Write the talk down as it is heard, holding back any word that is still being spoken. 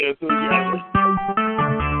enthusiasm.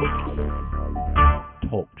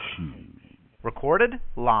 Talk show. Recorded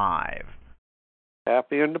live.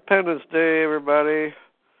 Happy Independence Day, everybody.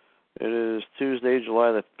 It is Tuesday,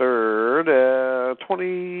 July the 3rd,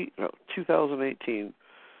 2018.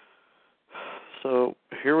 So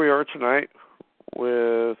here we are tonight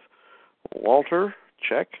with Walter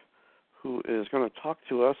Chek, who is going to talk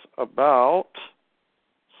to us about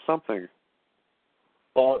something.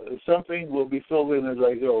 Well, something will be filled in as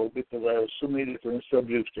I go because I have so many different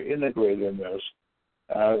subjects to integrate in this.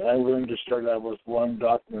 I'm going to start out with one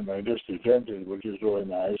document I just invented, which is really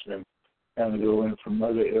nice, and go in from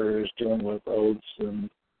other areas dealing with oaths and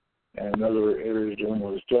other areas dealing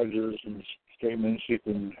with judges and statements you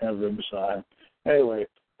can have them sign. Anyway,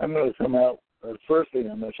 I'm going to come out. The first thing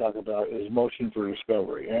I'm going to talk about is motion for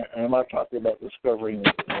discovery. And I'm not talking about discovering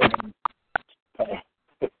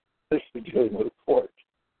this is dealing with court.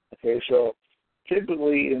 Okay, so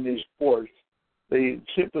typically in these courts, they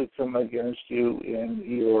typically come against you in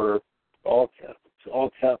your all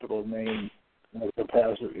capital name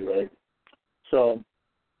capacity, right? So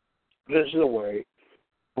this is a way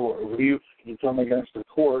for you to come against the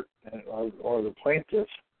court or the plaintiff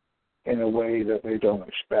in a way that they don't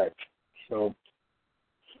expect. So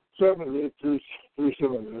I'm going to read through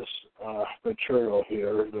some of this material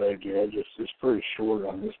here that I did. It's pretty short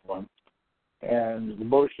on this one. And the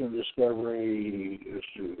motion of discovery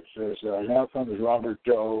says, now comes Robert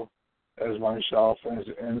Doe as myself as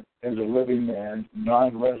a living man,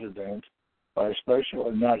 non-resident, by special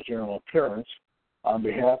and not general appearance, on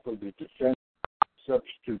behalf of the defendant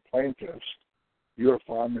substitute plaintiffs, Your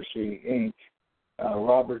Pharmacy, Inc.,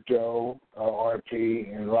 Robert Doe,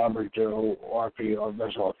 RP, and Robert Doe, RP,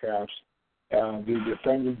 that's all caps, the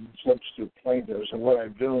defendant substitute plaintiffs. And what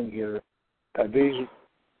I'm doing here,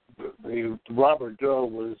 the Robert Doe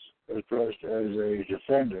was addressed as a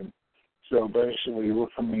defendant, so basically we're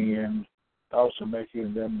coming in also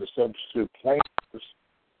making them the substitute plaintiffs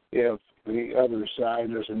if the other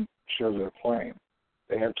side doesn't show their claim.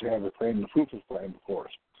 They have to have a claim and proof of claim, of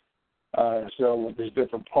course. So with these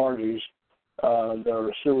different parties, there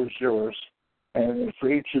are sui juris, and for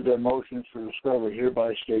each of their motions for discovery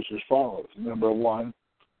hereby states as follows. Number one,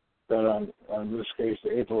 that on this case,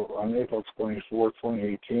 on April 24,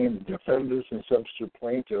 2018, the defendants and substitute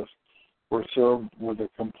plaintiffs were served with a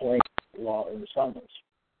complaint law and summons.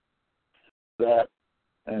 That,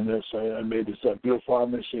 and this, I made this up, Your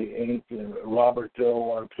Pharmacy, Inc., and Robert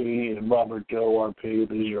Doe, RP, and Robert Doe, RP,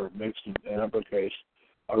 these are mixed in uppercase,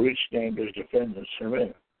 are each named as defendants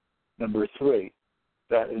herein. Number three,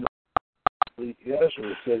 that in the answer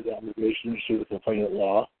to said obligations to the complainant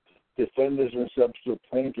law, defendants and substitute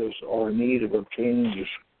plaintiffs are in need of obtaining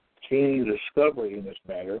discovery in this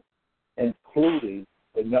matter, including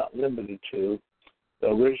but not limited to the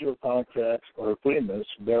original contracts or agreements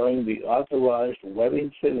bearing the authorized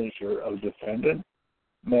wedding signature of defendant,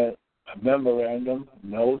 memorandum,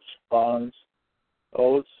 notes, bonds,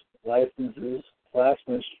 oaths, licenses, class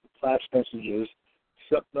messages,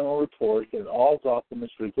 supplemental reports, and all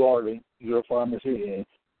documents regarding Your Pharmacy, Inc.,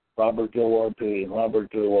 Robert Doe, RP, and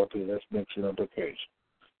Robert Doe, RP, that's mixed in uppercase.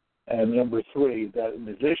 And number three, that in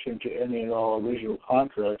addition to any and all original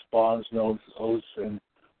contracts, bonds, notes, oaths, and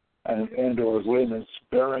or agreements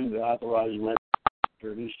bearing the authorized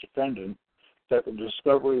record of each defendant, that the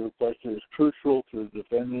discovery requested is crucial to the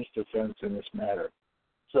defendant's defense in this matter.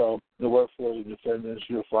 So the work for the defendants,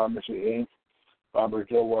 Your Pharmacy, Inc., Robert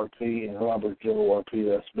Doe, RP, and Robert Doe, RP,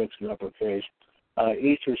 that's mixed in uppercase.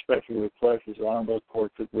 Each respective request is honored by the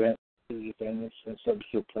court to grant to the defendants and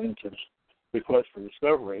substitute plaintiffs request for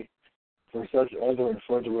discovery. For such other and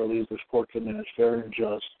further relief, this court commands fair and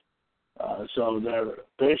just. So they're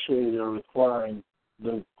requiring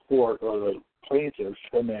the court or the plaintiffs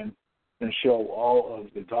to come in and show all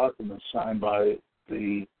of the documents signed by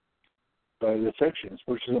the fictions,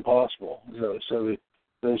 which is impossible. So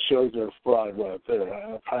that shows their fraud right there.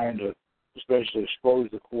 I'm trying to especially expose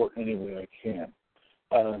the court any way I can.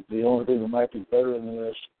 The only thing that might be better than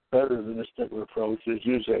this type of approach is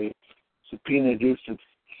use a subpoena-induced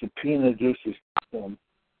system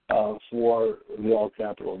for the all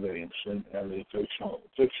capital names and the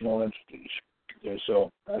fictional entities. Okay,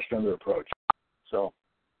 so that's another approach. So,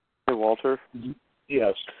 hey, Walter.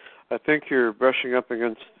 Yes. I think you're brushing up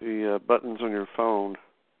against the buttons on your phone.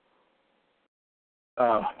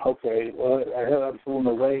 Okay. Well, I have a phone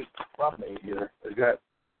away from me here. Is that?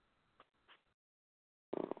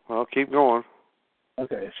 Well, keep going.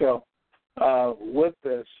 Okay. So, with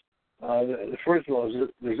this, first of all,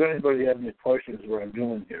 does anybody have any questions what I'm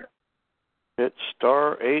doing here? Hit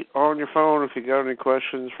 *8 on your phone if you got any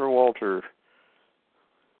questions for Walter.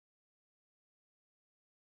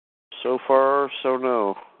 So far, so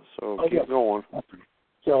no. So keep going.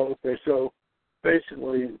 So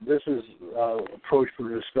basically, this is approach for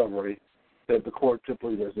discovery that the court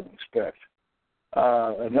typically doesn't expect.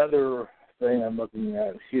 Another thing I'm looking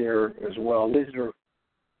at here as well,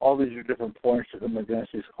 all these are different points that come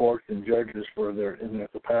against these courts and judges in their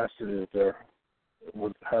capacity that they're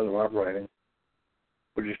with how they're operating,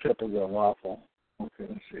 which is typically unlawful. Okay,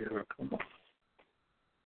 let's see here. Come on.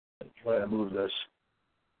 Let's try to move this.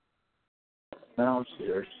 Now it's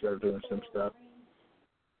here. Start doing some stuff.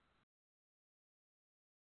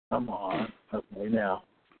 Come on. Okay, now.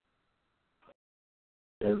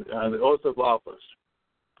 The oath of office.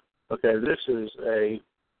 Okay, this is a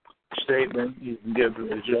statement you can give to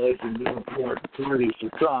a judge and different court authorities to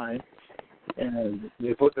sign, and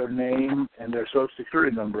they put their name and their Social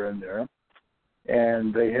Security number in there,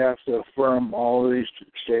 and they have to affirm all of these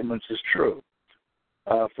statements as true.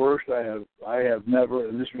 First, I have never,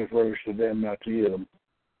 and this refers to them, not to you,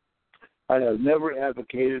 I have never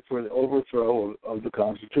advocated for the overthrow of the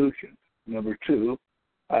Constitution. Number two,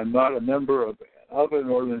 I'm not a member of an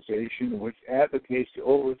organization which advocates the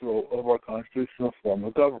overthrow of our constitutional form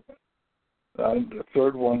of government. The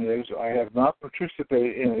third one is I have not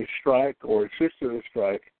participated in a strike or assisted a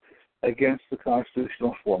strike against the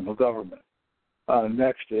constitutional form of government.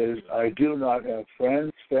 Next is I do not have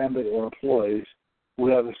friends, family, or employees who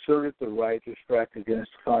have asserted the right to strike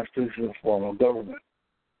against the constitutional form of government.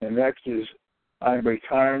 And next is I'm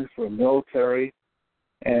retired from the military,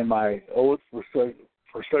 and my oath for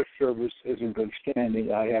such service is in good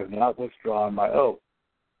standing. I have not withdrawn my oath.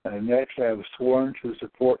 And next, I have sworn to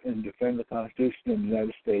support and defend the Constitution of the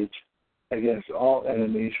United States against all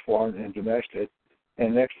enemies, foreign and domestic.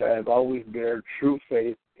 And next, I have always bared true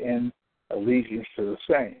faith and allegiance to the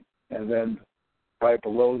same. And then right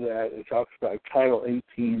below that, it talks about Title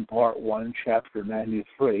 18, Part 1, Chapter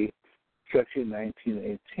 93, Section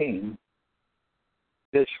 1918,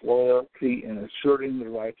 disloyalty in asserting the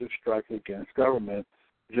right to strike against government,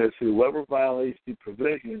 that whoever violates the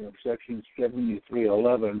provision of Section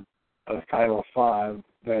 7311 of Title 5,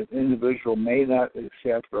 that individual may not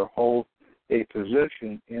accept or hold a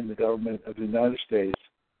position in the government of the United States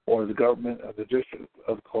or the government of the District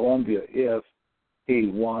of Columbia if he,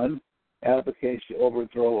 1, advocates the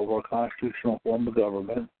overthrow of our constitutional form of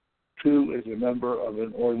government, 2, is a member of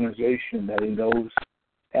an organization that he knows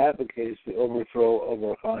advocates the overthrow of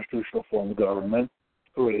our constitutional form of government,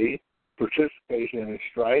 3, participate in a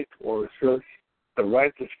strike or asserts the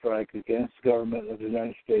right to strike against the government of the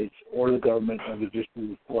United States or the government of the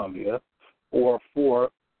District of Columbia, or 4,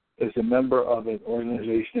 is a member of an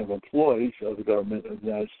organization of employees of the government of the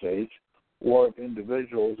United States or of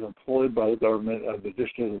individuals employed by the government of the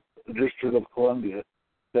District of Columbia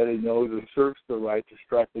that he knows asserts the right to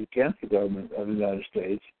strike against the government of the United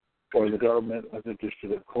States or the government of the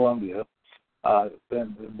District of Columbia,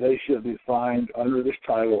 then they should be fined under this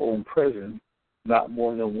title or in prison not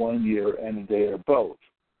more than 1 year and a day or both.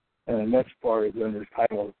 And the next part is under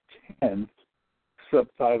Title 10,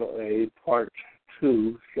 Subtitle A, Part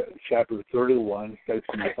 2, Chapter 31,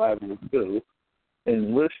 Section 502,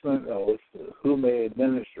 enlistment oath, who may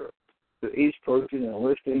administer. To each person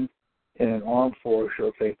enlisting in an armed force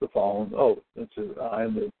shall take the following oath.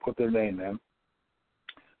 And they put their name in.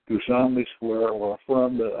 To solemnly swear or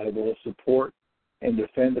affirm that I will support and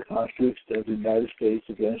defend the Constitution of the United States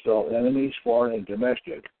against all enemies, foreign and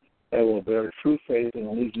domestic. I will bear true faith and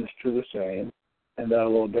allegiance to the same, and I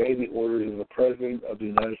will obey the orders of the President of the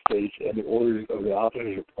United States and the orders of the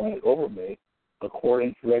officers appointed over me,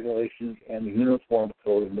 according to regulations and the Uniform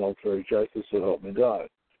Code of Military Justice, so help me God.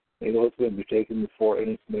 The oath will be taken before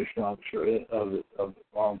any commissioned officer of the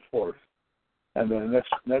armed force. And then the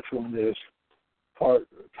next one is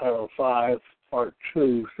Title 5, Part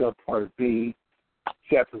 2, Subpart B,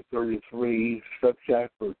 Chapter 33,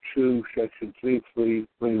 Subchapter 2, Section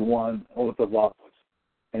 3331, Oath of Office.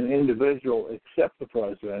 An individual except the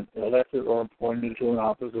President, elected or appointed to an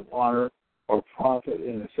office of honor or profit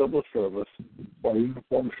in the civil service or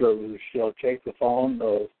uniform service shall take the following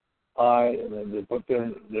oath. I, and then they put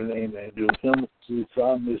their name and do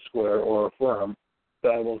solemnly swear or affirm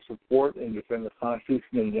that I will support and defend the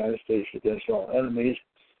Constitution of the United States against all enemies,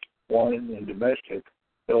 foreign and domestic,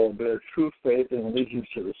 that I will bear true faith and allegiance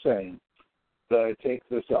to the same, that I take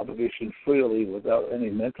this obligation freely without any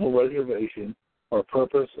mental reservation or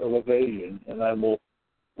purpose of evasion, and I will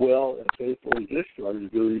well and faithfully discharge the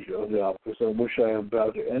duties of the office on which I am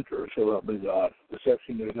about to enter, so help me God. The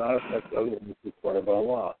section does not affect other than required by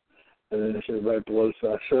law. And then it says right below,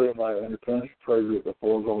 so I certify under penalty of perjury that the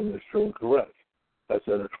foregoing is true and correct. That's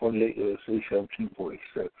under 28 U.S.C.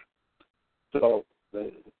 1746. So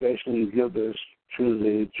basically you give this to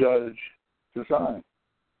the judge to sign,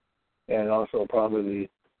 and also probably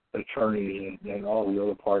the attorneys and all the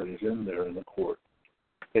other parties in there in the court.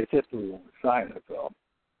 They typically won't sign it, though.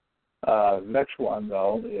 Next one,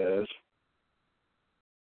 though, is,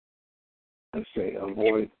 let's say,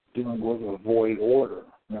 dealing with a void order.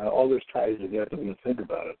 Now, all this ties together when you think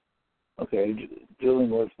about it. Okay, dealing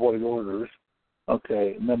with void orders.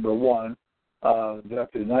 Okay, number one, that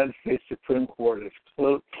the United States Supreme Court has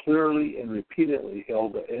clearly and repeatedly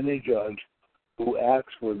held that any judge who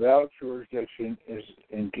acts without jurisdiction is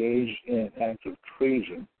engaged in an act of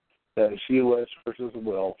treason. That is U.S. versus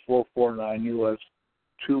Will, 449 U.S.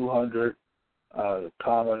 200,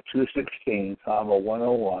 216,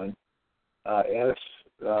 101, S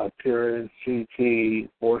period CT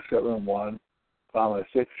 471,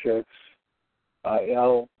 66,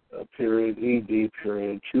 L period ED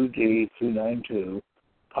period 2D 292,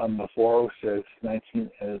 406,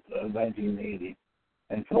 1980,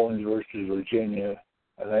 and Collins versus Virginia,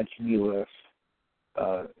 19 U.S.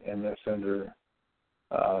 And that's under.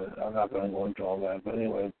 I'm not going to go into all that, but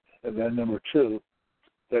anyway. And then number two,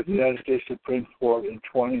 that the United States Supreme Court in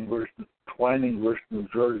Twining versus New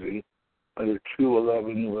Jersey, under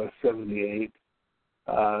 211 U.S. 78,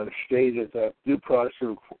 stated that due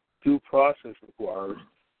process requires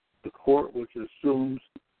the court which assumes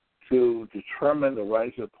to determine the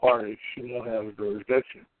rights of parties shall have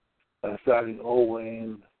jurisdiction, citing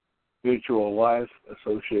Owain Mutual Life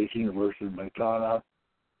Association versus McDonough,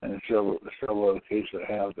 and several other cases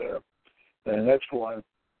I have there. And the next one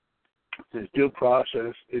says due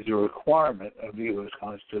process is a requirement of the U.S.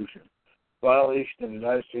 Constitution. Violation of the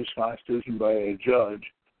United States Constitution by a judge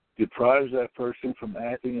deprives that person from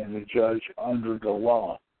acting as a judge under the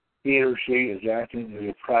law. He or she is acting as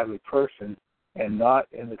a private person and not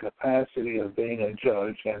in the capacity of being a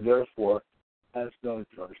judge, and therefore has no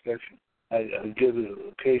jurisdiction. I give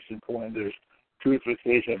you a case in point. There's two or three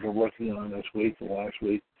cases I've been working on this week and last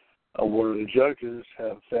week, where the judges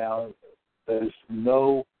have found there's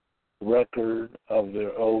no record of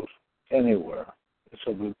their oath anywhere.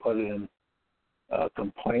 So we put in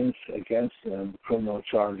complaints against them, criminal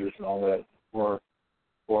charges and all that for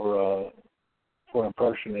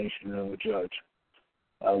impersonation of a judge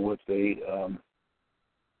with the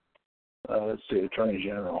Attorney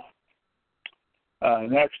General.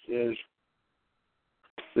 Next is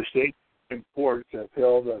the state courts have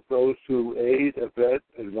held that those who aid, abet,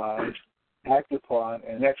 advise, act upon,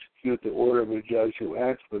 and execute the order of a judge who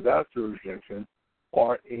acts without jurisdiction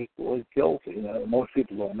are equally guilty. Now, most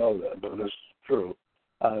people don't know that, but it's true.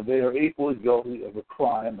 They are equally guilty of a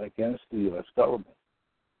crime against the U.S. government.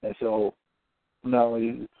 And so not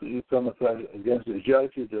only you come against the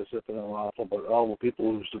judge who does something unlawful, but all the people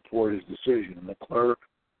who support his decision, the clerk,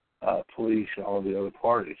 police, and all the other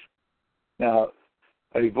parties. Now,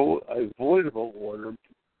 a voidable order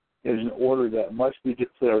is an order that must be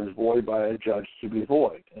declared void by a judge to be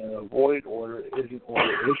void. And a void order is an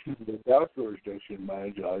order issued without jurisdiction by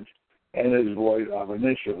a judge and is void ab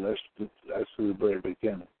initio. That's to the very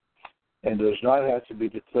beginning. And does not have to be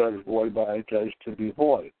declared void by a judge to be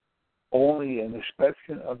void. Only an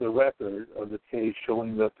inspection of the record of the case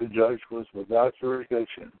showing that the judge was without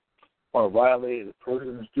jurisdiction or violated the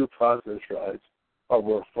person's due process rights or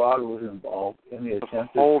where fraud was involved in the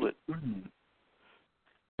attempt. Hold it.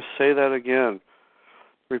 Say that again.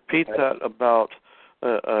 Repeat that about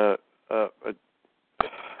an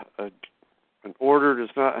order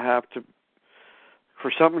does not have to,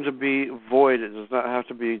 for something to be void, it does not have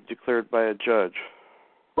to be declared by a judge.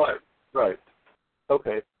 Right.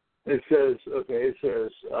 Okay. It says,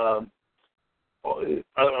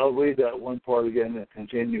 I'll read that one part again and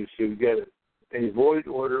continue so you get it. A void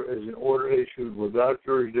order is an order issued without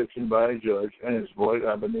jurisdiction by a judge and is void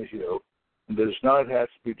ab initio and does not have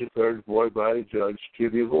to be declared void by a judge to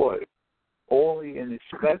be void. Only an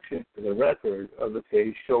inspection of the record of the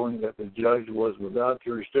case showing that the judge was without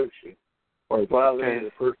jurisdiction or violated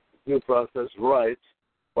the person's due process rights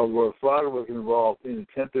or where fraud was involved in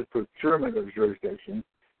attempted procurement of jurisdiction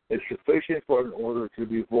is sufficient for an order to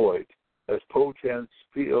be void. As Potenz,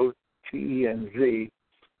 P-O-T-E-N-Z,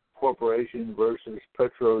 Corporation versus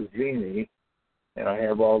Petrozini, and I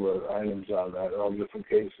have all the items on that, all different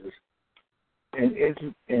cases. In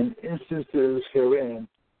instances herein,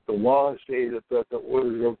 the law stated that the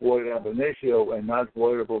orders are void ab initio and not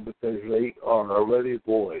voidable because they are already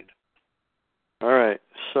void. All right,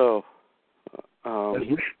 so I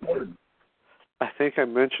think I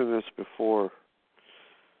mentioned this before.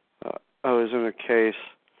 I was in a case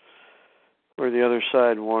where the other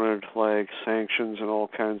side wanted like sanctions and all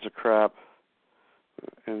kinds of crap,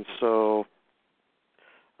 and so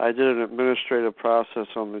I did an administrative process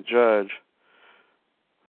on the judge,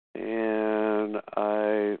 and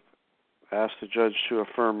I asked the judge to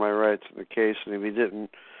affirm my rights in the case, and if he didn't,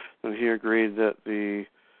 then he agreed that the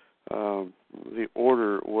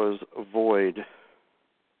order was void.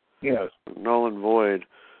 Yes. Null and void.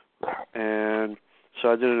 And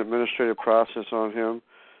so I did an administrative process on him.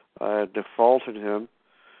 I defaulted him,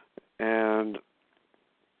 and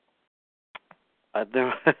I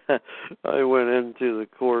went into the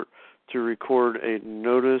court to record a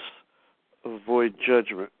notice of void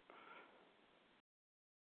judgment.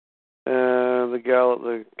 And the gal at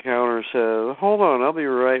the counter said, "Hold on, I'll be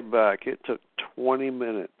right back." It took 20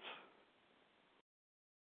 minutes.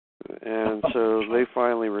 And so they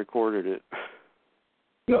finally recorded it.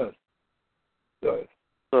 Good.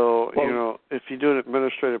 So, if you do an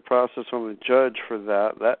administrative process on the judge for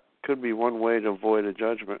that, that could be one way to avoid a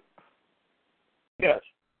judgment. Yes.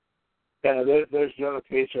 Yeah, there's another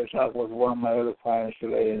case I talked with one of my other clients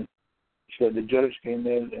today, and said the judge came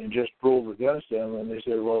in and just ruled against them, and they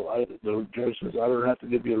said, well, the judge says, I don't have to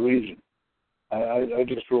give you a reason. I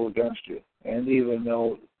just ruled against you. And even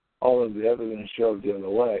though all of the evidence showed the other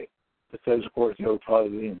way, the feds court, they were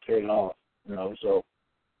probably being paid off, so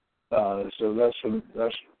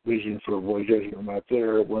that's reason for a void judgment right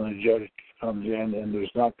there when the judge comes in and does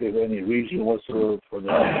not give any reason whatsoever for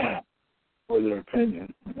their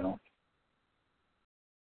opinion,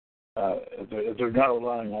 If they're not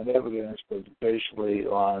relying on evidence, but basically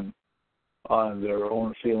on their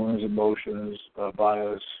own feelings, emotions,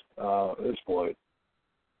 bias, is void.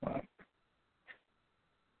 Right.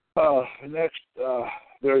 Next,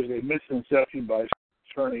 there's a misconception by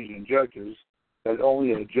attorneys and judges that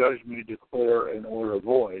only a judge may declare an order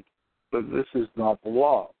void, but this is not the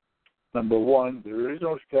law. Number one, there is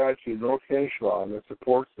no statute nor case law that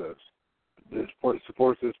supports this.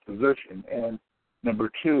 Supports this position. And number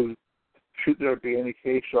two, should there be any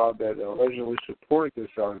case law that allegedly supported this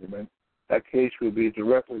argument, that case would be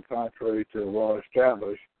directly contrary to the law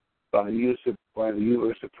established by the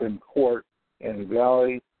U.S. Supreme Court in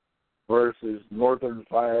Valley versus Northern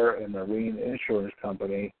Fire and Marine Insurance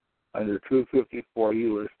Company under 254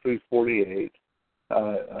 U.S. 348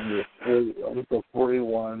 under Article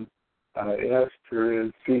 41 S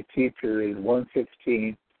period CT period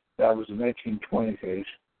 116. That was a 1920 case,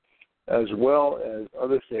 as well as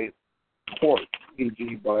other state courts,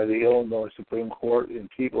 e.g. by the Illinois Supreme Court in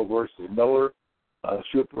People versus Miller,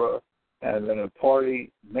 Supra, and then a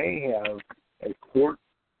party may have a court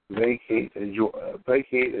vacate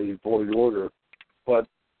a void order, but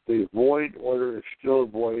the void order is still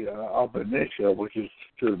void ab initio, which is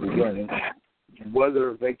to the beginning,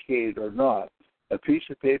 whether vacated or not. A piece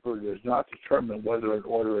of paper does not determine whether an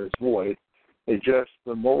order is void. It just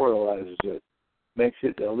memorializes it, makes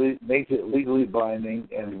it legally binding,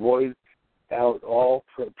 and voids out all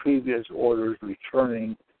previous orders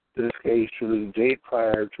returning this case to the date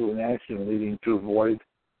prior to an action leading to void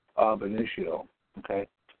ab initio. Okay.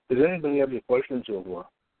 Does anybody have any questions so far?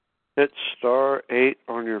 Hit *8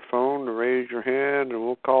 on your phone to raise your hand, and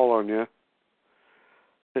we'll call on you.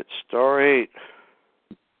 Hit *8.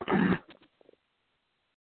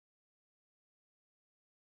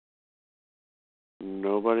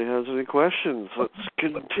 Nobody has any questions. Let's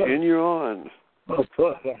continue on. Oh,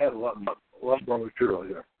 good. I have a lot more material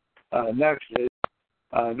here. Next is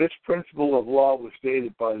this principle of law was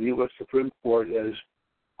stated by the U.S. Supreme Court as,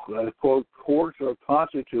 quote, courts are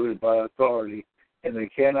constituted by authority and they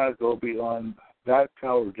cannot go beyond that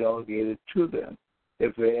power delegated to them.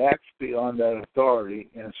 If they act beyond that authority,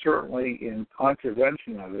 and certainly in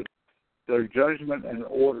contravention of it, their judgment and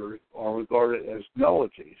orders are regarded as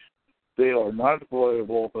nullities. They are not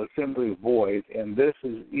voidable, but simply void, and this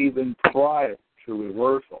is even prior to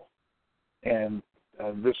reversal. And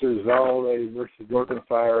this is Valley versus Northern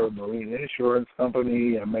Fire Marine Insurance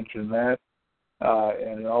Company. I mentioned that.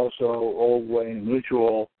 And also Old Wayne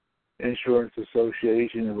Mutual Insurance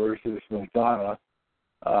Association versus McDonough.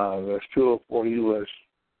 That's 204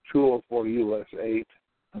 U.S. 8.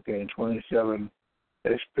 Okay, and 27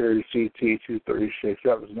 S period CT 236.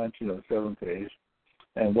 That was 1907 case.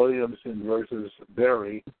 And Williamson versus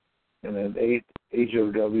Berry, and then 8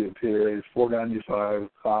 HOW period 495,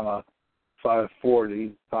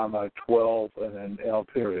 540, 12, and then L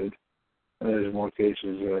period. And there's more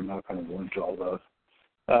cases that I'm not going to go into all those.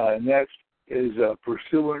 Next is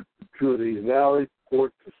pursuant to the Valley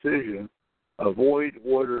Court decision, a void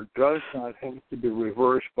order does not have to be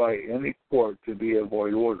reversed by any court to be a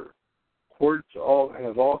void order. Courts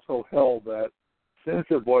have also held that since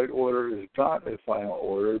a void order is not a final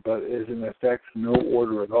order, but is in effect no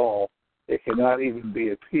order at all, it cannot even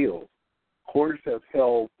be appealed. courts have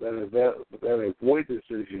held that a void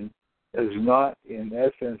decision is not, in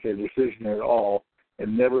essence, a decision at all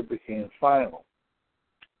and never became final.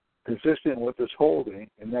 Consistent with this holding,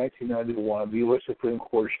 in 1991, the U.S. Supreme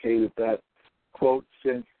Court stated that, quote,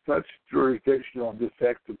 since such jurisdictional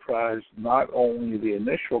defect deprives not only the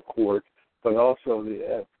initial court, but also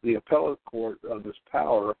the appellate court of its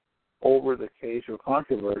power over the case or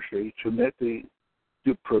controversy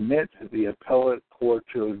to permit the appellate court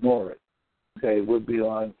to ignore it. Okay, would be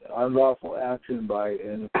on unlawful action by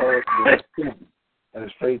an appellate court as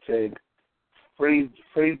Freytag,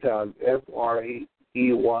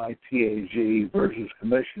 F-R-E-Y-T-A-G versus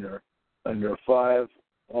Commissioner under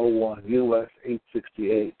 501 U.S.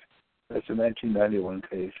 868. That's a 1991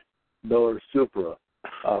 case. Miller Supra.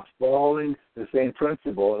 Following the same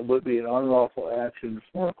principle, it would be an unlawful action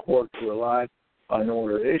for a court to rely on an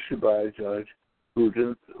order issued by a judge who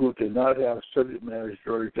did not have subject matter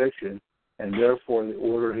jurisdiction, and therefore the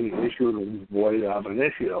order he issued was void ab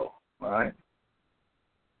initio. Right?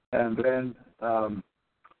 And then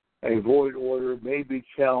a void order may be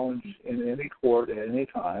challenged in any court at any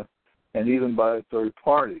time, and even by third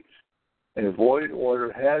parties. A void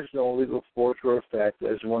order has no legal force or effect,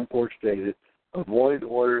 as one court stated. A void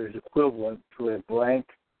order is equivalent to a blank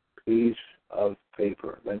piece of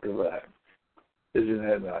paper. Think of that. Isn't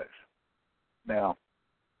that nice? Now,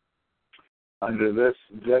 under this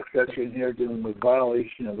section here dealing with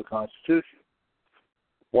violation of the Constitution,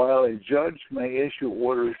 while a judge may issue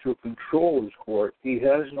orders to control his court, he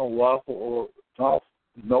has no lawful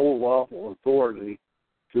authority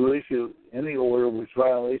to issue any order which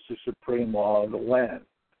violates the supreme law of the land.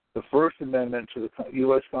 The First Amendment to the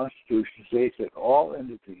U.S. Constitution states that all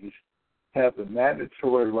entities have the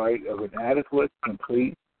mandatory right of an adequate,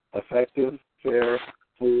 complete, effective, fair,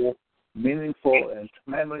 full, meaningful, and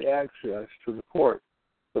timely access to the court.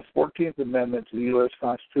 The 14th Amendment to the U.S.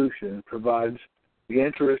 Constitution provides the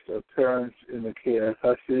interest of parents in the care,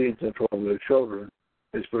 custody, and control of their children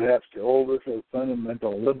is perhaps the oldest of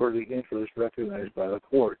fundamental liberty interests recognized by the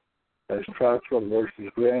court. As Troxel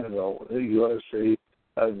versus Granville, the U.S.C.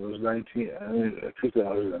 was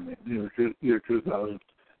 2000.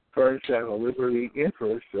 Parents have a liberty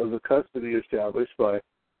interest of the custody established but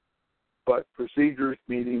procedures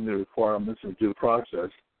meeting the requirements of due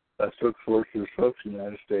process. That's Hooks versus Hooks,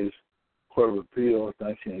 United States Court of Appeals,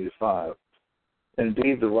 1985.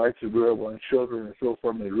 Indeed, the rights of girl and children are so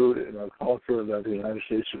firmly rooted in our culture that the United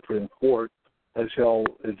States Supreme Court has held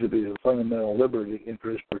it to be a fundamental liberty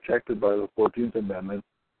interest protected by the 14th Amendment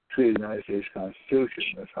to the United States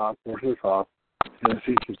Constitution. That's Hawk versus Hawk,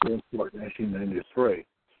 Tennessee Supreme Court, 1993.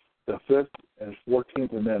 The 5th and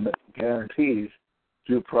 14th Amendment guarantees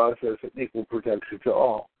due process and equal protection to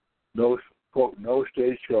all. No, quote, no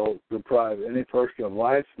state shall deprive any person of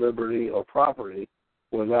life, liberty, or property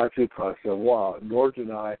without due process of law, nor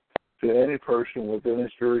deny to any person within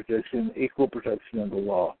its jurisdiction equal protection of the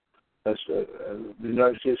law. That's the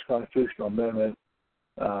United States Constitutional Amendment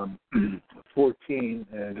 14,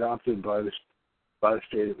 and adopted by the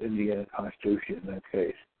state of Indiana Constitution in that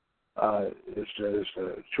case. It says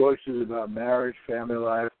choices about marriage, family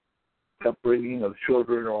life, upbringing of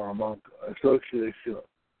children, or among associational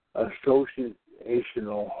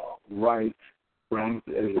rights ranked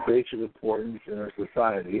as a basic importance in our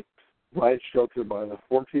society. Rights sheltered by the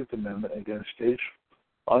 14th Amendment against states'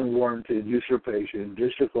 unwarranted usurpation,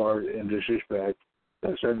 disregard, and disrespect.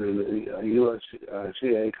 That's under the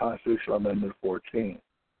USCA Constitutional Amendment 14.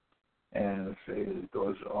 And let's see, it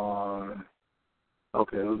goes on.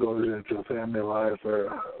 Okay, it goes into family life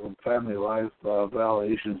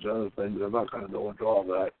violations, other things. I'm not going to go into all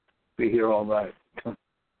that. Be here all night.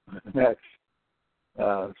 Next,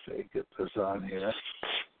 let's see, get this on here.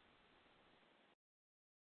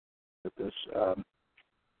 Get this.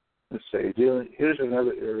 Let's see. Here's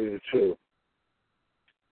another area too.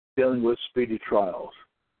 Dealing with speedy trials.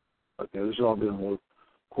 Okay, this is all dealing with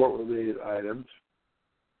court-related items.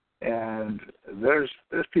 And there's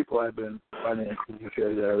people I've been finding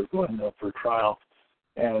that are going up for trial,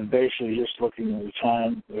 and basically just looking at the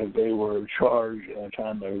time that they were charged and the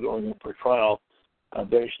time they were going up for trial,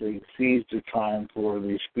 basically seized the time for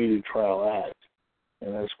the Speedy Trial Act.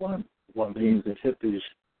 And that's one of the things that hit these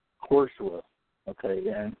courts with. Okay,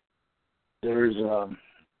 and there's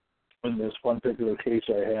in this one particular case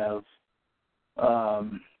I have,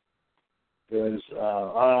 there's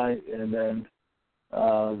and then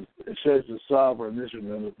it says the sovereign. This is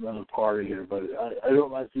another party here, but I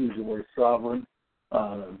don't like to use the word sovereign.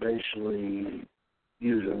 Basically,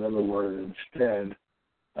 use another word instead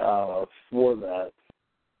for that.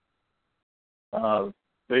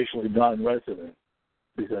 Basically, non-resident.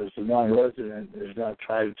 because the non-resident is not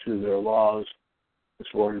tied to their laws as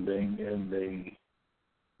far as being in the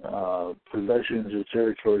possessions or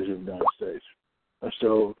territories of the United States.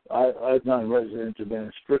 So I've non-residents have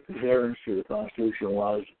been strict adherence to the constitutional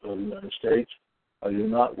laws of the United States. I do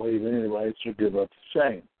not waive any rights or give up the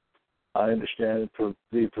same. I understand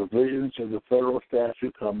the provisions of the federal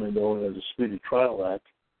statute commonly known as the Speedy Trial Act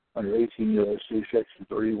under 18 U.S.C. Section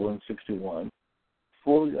 3161.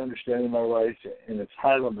 Fully understanding my rights and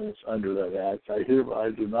entitlements under that act, I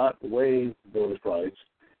hereby do not waive those rights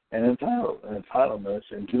and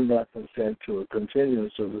entitlements and do not consent to a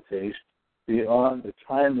continuance of the case beyond the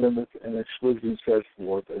time limits and exclusions set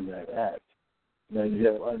forth in that act. And then you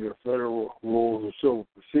have under Federal Rules of Civil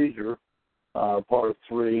Procedure, Part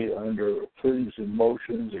 3, under Pleadings and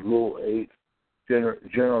Motions, Rule 8,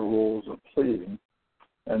 General Rules of Pleading.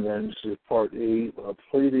 And then this is Part E,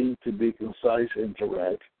 pleading to be concise and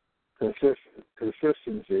direct.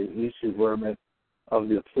 Consistency, each requirement of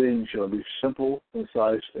the pleading shall be simple,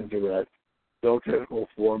 concise, and direct. No technical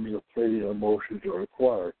form of pleading or motions are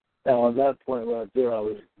required. Now, on that point right there, I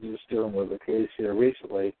was just dealing with a case here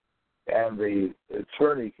recently, and the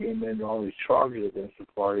attorney came in on these charges against the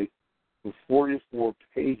party with 44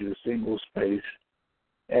 pages, single-spaced,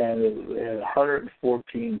 and it had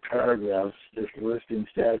 114 paragraphs just listing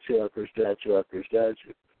statute after statute after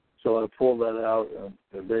statute. So I pulled that out,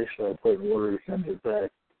 and basically I put in order to send it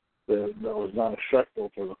back. That was not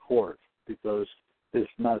acceptable to the court because it's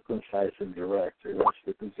not concise and direct. It has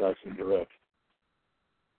to be concise and direct.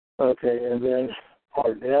 Okay, and then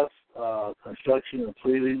Part F, construction of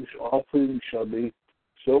pleadings. All pleadings shall be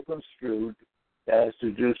so construed as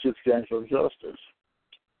to do substantial justice.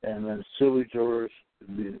 And then civil jurors,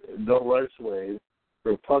 no rights waived,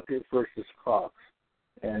 for Puckett versus Cox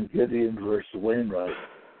and Gideon versus Wainwright.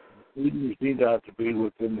 Pleadings need not to be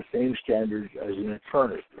within the same standards as an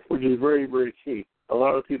attorney, which is very, very key. A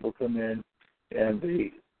lot of people come in and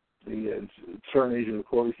the attorneys in the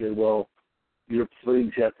court say, well, your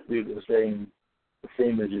pleadings have to be the same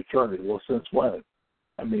as the attorney. Well, since when?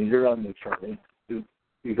 I mean, you're not an attorney.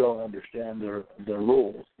 You don't understand their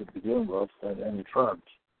rules to begin with and the terms.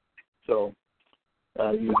 So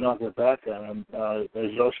you knock it back on them.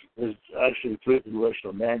 There's actually 3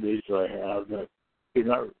 congressional mandates that I have that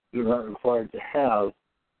you're not required to have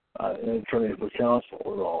an attorney for counsel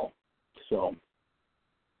at all. So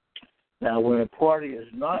now, when a party is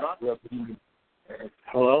not represented,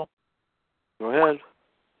 hello? Go ahead.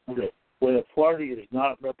 Okay. When a party is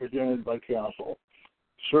not represented by counsel,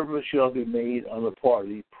 service shall be made on the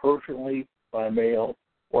party personally, by mail,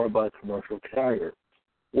 or by commercial carrier.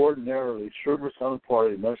 Ordinarily, service on the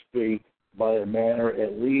party must be by a manner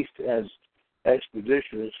at least as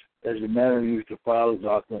expeditious as the manner used to file a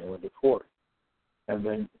document with the court. And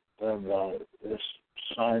then it's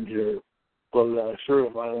signed here, but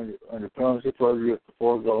certified under penalty of perjury if the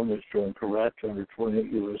foregoing is true and correct under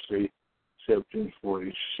 28 U.S.C.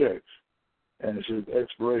 1746. And it says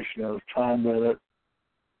expiration of time limit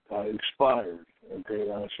expired,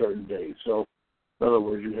 okay, on a certain date. So, in other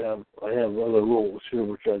words, I have other rules here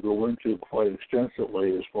which I go into quite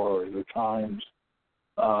extensively as far as the times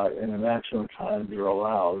and the maximum time they're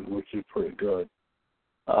allowed, which is pretty good.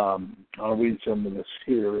 I'll read some of this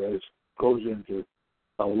here as it goes into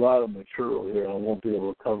a lot of material here. I won't be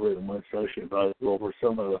able to cover it in one session, but I'll go over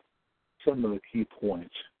some of the key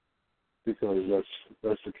points because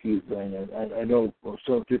that's the key thing. And I know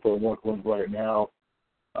some people I'm working with right now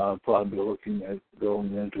probably looking at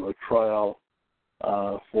going into a trial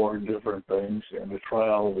for different things, and the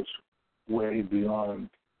trial is way beyond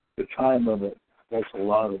the time limit. That's a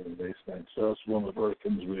lot of these things. So that's one of the first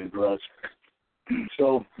things we address.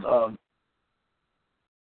 So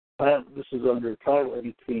this is under Title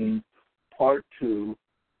 18, Part 2,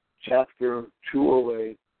 Chapter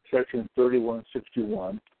 208, Section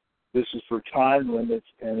 3161. This is for time limits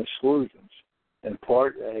and exclusions. And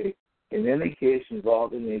Part A, in any case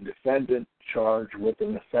involving a defendant charged with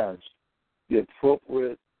an offense, the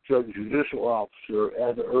appropriate judicial officer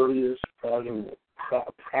at the earliest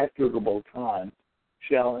practicable time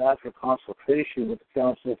shall, after consultation with the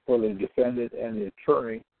counsel for the defendant and the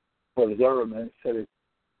attorney for the government, set a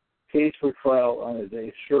case for trial on a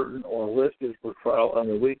day certain or listed for trial on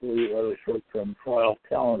the weekly or the short-term trial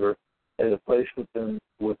calendar at a place within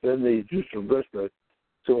the judicial district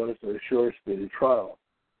so as to assure a speedy trial.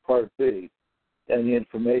 Part B, any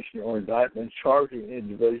information or indictment charging an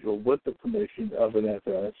individual with the commission of an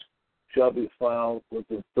offense shall be filed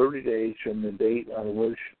within 30 days from the date on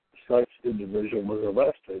which such individual was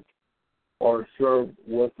arrested or served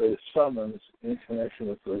with a summons in connection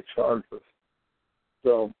with the charges.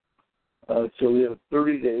 So So we have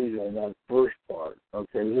 30 days on that first part.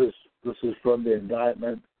 Okay, this is from the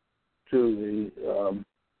indictment to the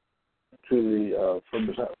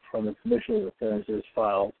from the Commission of Defense is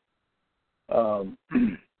filed from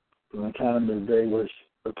the time the day was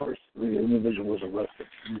the individual was arrested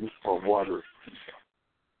for water.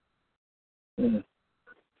 And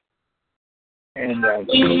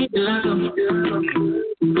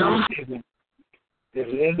if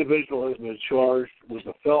an individual has been charged with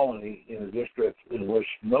a felony in a district in which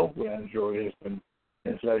no grand jury has been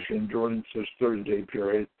in session during such 30-day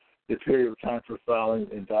period, the period of time for filing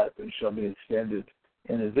indictment shall be extended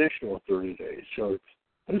an additional 30 days. So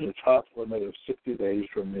there's a top limit of 60 days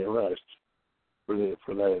from the arrest for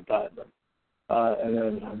that indictment. And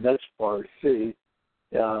then the next part, C,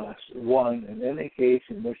 1, in any case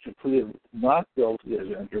in which the plea of not guilty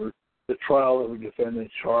is entered, the trial of a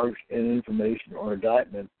defendant charged in information or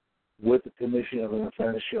indictment with the commission of an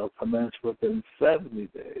offense shall commence within 70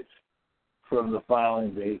 days from the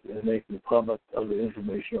filing date and making public of the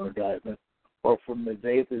information or indictment, or from the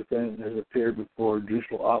date the defendant has appeared before a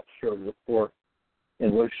judicial officer of the court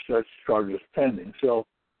in which such charge is pending. So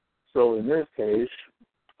in this case,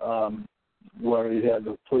 where you have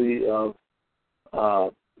the plea of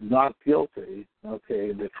not guilty,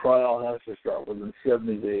 okay, the trial has to start within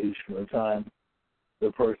 70 days from the time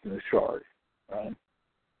the person is charged, right?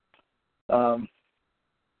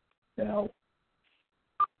 Now,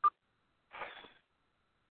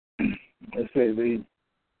 let's say the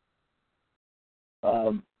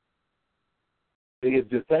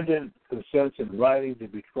defendant consents in writing to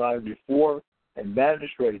be tried before a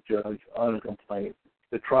magistrate judge on a complaint,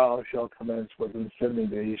 the trial shall commence within 70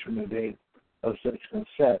 days from the date of such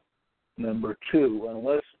consent. Number 2,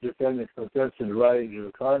 unless the defendant consents in writing to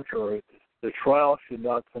the contrary, the trial should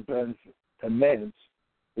not commence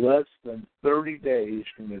less than 30 days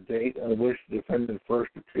from the date on which the defendant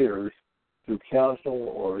first appears through counsel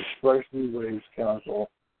or expressly waives counsel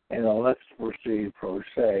and elects to proceed pro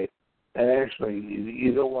se. And actually,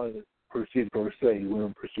 you don't want to proceed pro se, you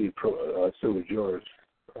want to proceed sui juris,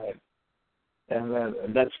 right? And then the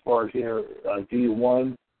next part here,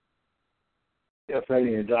 D1, if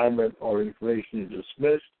any indictment or information is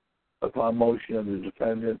dismissed upon motion of the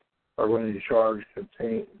defendant or when any charge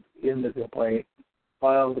contained in the complaint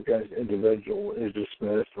filed against individual is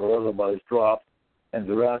dismissed or otherwise dropped, and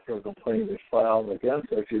thereafter a complaint is filed against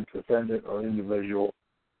such defendant or individual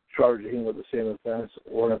charging him with the same offense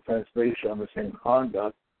or an offense based on the same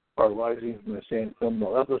conduct or arising from the same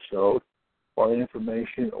criminal episode, or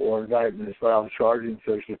information or indictment is filed charging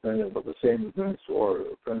such defendant with the same offense or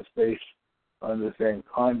offense based on the same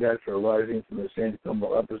conduct or arising from the same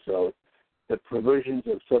criminal episode, the provisions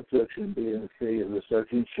of subsection B and C of the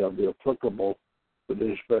section shall be applicable with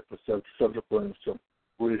respect to such subsequent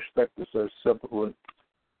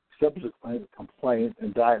complaint,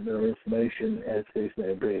 indictment, or information as the case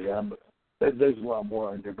may be. There's a lot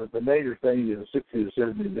more in there, but the major thing is 60 to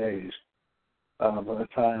 70 days by the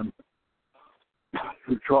time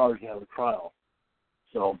you're charged to have a trial.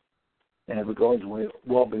 So, and if it goes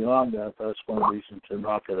well beyond that, that's one reason to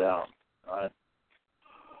knock it out. All right.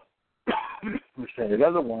 The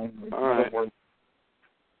other one. All right.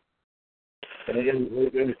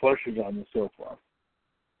 Any questions on this so far?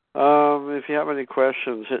 If you have any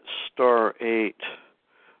questions, hit *8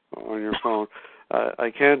 on your phone.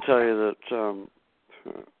 I can tell you that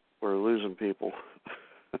we're losing people.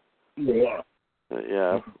 Yeah.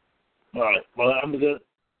 Yeah. All right. Well, I'm gonna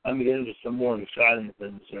get into some more exciting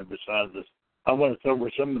things here besides this. I want to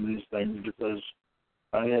cover some of these things because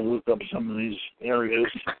I had looked up some of these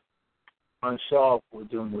areas myself. We're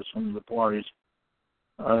doing with some of the parties.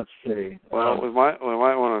 Let's see. Well, we might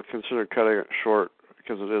want to consider cutting it short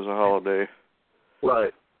because it is a holiday.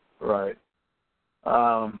 Right.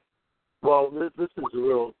 Well, this is a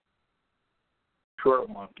real short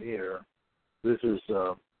one here. This is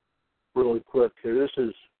really quick here. This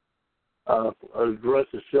is address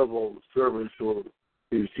to civil servants who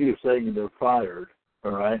you see saying they're fired,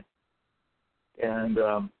 all right? And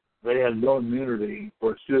they have no immunity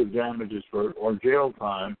for suit damages or jail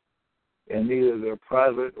time in either their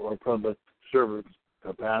private or public service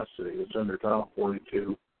capacity. It's under Title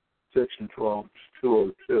 42, Section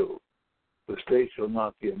 12-202. The state shall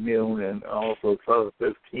not be immune, and also Title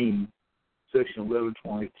 15, Section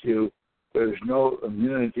 1122. There's no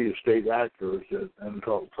immunity to state actors, and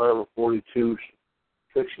Title 42,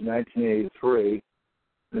 Section 1983.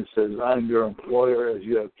 It says, "I'm your employer, as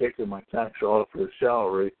you have taken my tax off for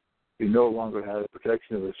salary. You no longer have the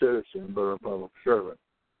protection of a citizen, but a public servant."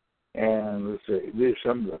 And let's see, these are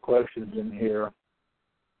some of the questions in here.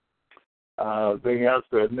 They have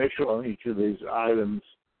to initial on each of these items.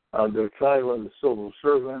 Their title as a civil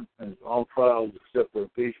servant, and all trials except for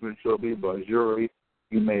impeachment shall be by jury.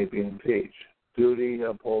 You may be impeached. Duty,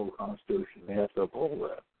 uphold the Constitution. They have to uphold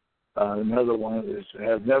that. Another one is they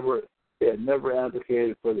had never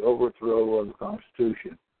advocated for the overthrow of the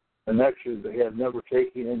Constitution. The next is they had never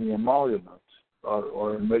taken any emoluments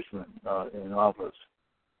or enrichment in office.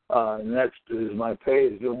 Next is my pay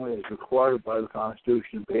is only as required by the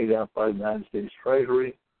Constitution, paid out by the United States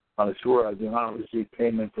Treasury. I swear I do not receive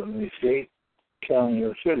payment from any state, county,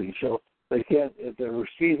 or city. So they can't, if they're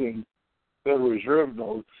receiving Federal Reserve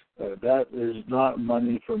notes, that is not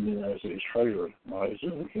money from the United States Treasury. Right? So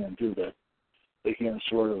they can't do that. They can't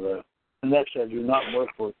sort of. The next, I do not work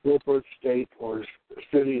for a corporate, state, or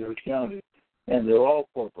city or county. And they're all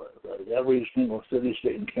corporate. Right? Every single city,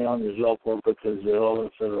 state, and county is all corporate because they're all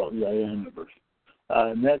federal EIN numbers.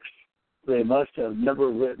 Next, they must have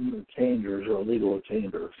never written attainders or legal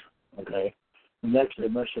attainders. Okay. Next, they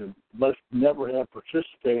must never have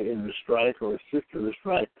participated in a strike or assisted a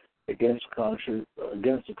strike against the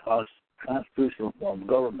constitutional form of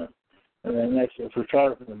government. And then next, if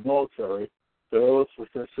retired from the military, their oath for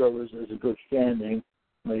such service is a good standing.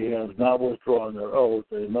 They have not withdrawn their oath.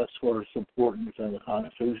 They must swear to support and defend the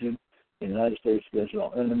Constitution, the United States against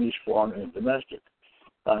all enemies, foreign and domestic.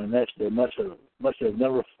 Next, they must have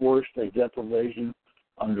never forced a deprivation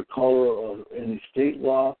under color of any state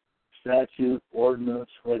law, statute, ordinance,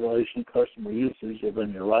 regulation, custom, or usage of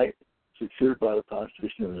any right secured by the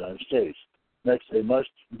Constitution of the United States. Next, they must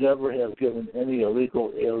never have given any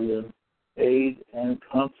illegal alien aid and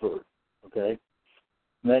comfort. Okay.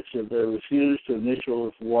 Next, if they refuse to initial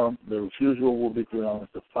reform, the refusal will be grounds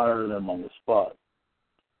to fire them on the spot.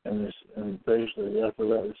 And basically, after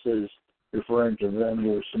that, it says, referring to them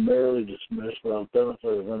who are summarily dismissed without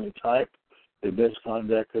benefit of any type. Their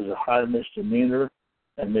misconduct is a high misdemeanor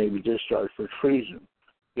and may be discharged for treason.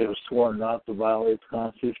 They have sworn not to violate the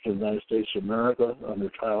Constitution of the United States of America under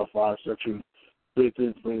Title V, Section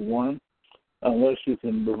 3331, unless you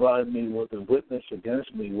can provide me with a witness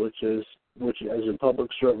against me, which as a public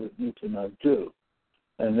servant you cannot do.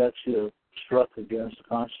 And that's struck against the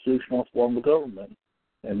constitutional form of government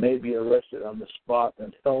and may be arrested on the spot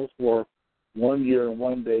and held for 1 year and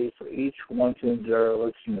 1 day for each wanton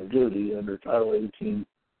dereliction of duty under Title 18,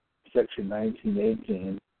 Section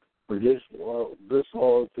 1918, for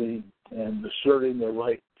disloyalty and asserting the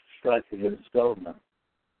right to strike against government.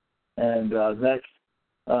 And next,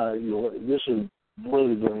 this is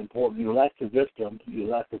really very important. You lack the victim, you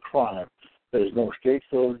lack the crime. There's no state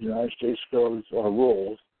code, United States codes, or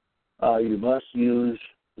rules. You must use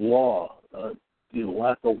law. You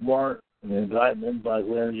lack a warrant, an indictment by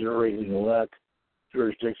grand jury, and you lack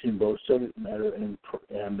jurisdiction, both subject matter and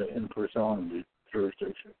in personality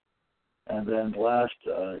jurisdiction. And then last,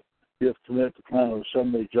 you have committed the crime of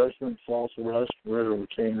summary judgment, false arrest, murder,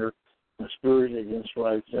 retainer, conspiracy against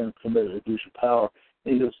rights, and committed abuse of power.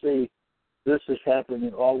 And you'll see this is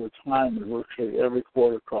happening all the time in virtually every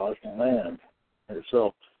court across the land. And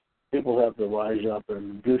so people have to rise up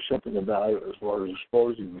and do something about it as far as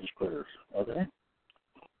exposing these critters. Okay?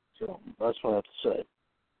 So that's what I have to say.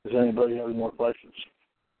 Does anybody have any more questions?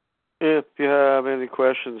 If you have any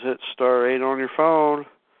questions, hit *8 on your phone.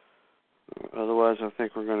 Otherwise, I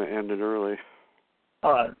think we're going to end it early.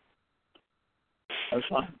 All right. That's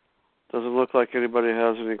fine. Doesn't look like anybody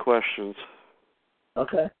has any questions.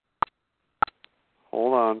 Okay.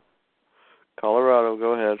 Hold on. Colorado,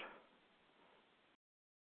 go ahead.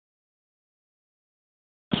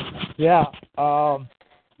 Yeah.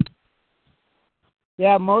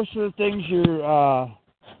 Most of the things you're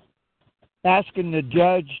asking the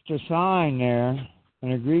judge to sign there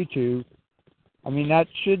and agree to, I mean, that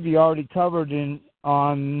should be already covered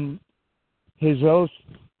on his oath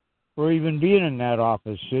for even being in that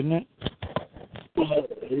office, shouldn't it? Well,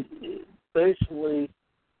 basically,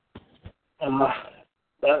 I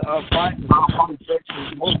find most of the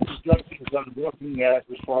judges I'm looking at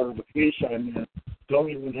as far as the case I'm in don't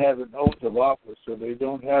even have an oath of office, so they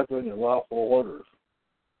don't have any lawful orders.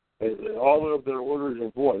 All of their orders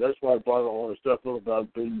are void. That's why I brought all the stuff up about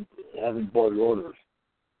having void orders.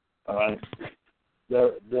 All right,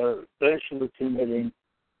 they're basically committing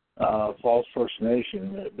false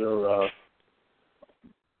personation. They're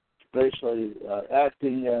basically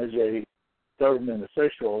acting as a government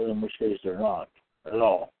official, in which case they're not at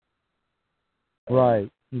all. Right,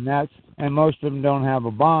 and most of them don't have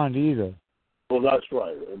a bond either. Well, that's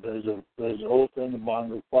right. There's an oath and a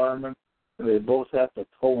bond requirement, and they both have to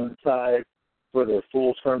coincide for their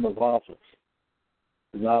full term of office.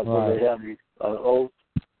 Not where they have an oath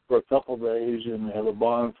for a couple of days and have a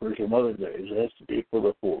bond for some other days. It has to be for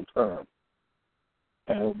the full term.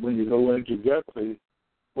 And when you go in to get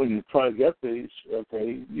when you try to get these,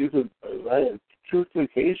 okay, you could. I had 2 or 3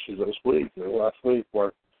 cases last week,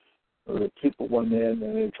 where the people went in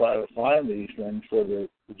and they tried to find these things for the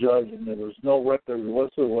judge, and there was no record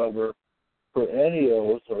whatsoever for any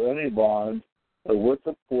oath or any bond, or with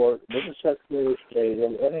the court, with the Secretary of State,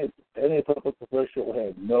 or any public official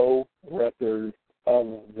had no record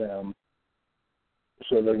of them,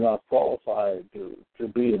 so they're not qualified to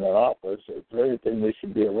be in that office. If anything, they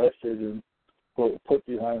should be arrested and put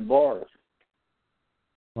behind bars.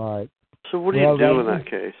 Right. So what do you do in that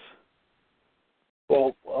case?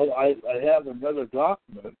 Well, I have another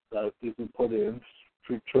document that you can put in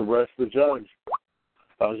to arrest the judge.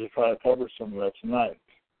 I was just trying to cover some of that tonight.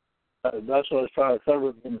 That's what I was trying to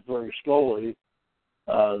cover things very slowly.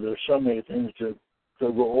 There's so many things to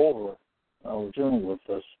go over. I was dealing with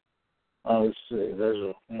this. Let's see.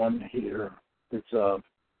 There's one here. It's come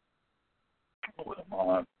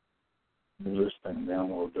on. Move this thing down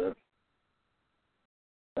a little bit.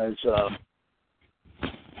 It's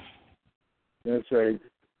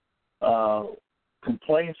a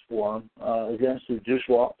complaints form against the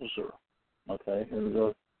judicial officer. Okay,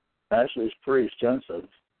 actually it's pretty extensive,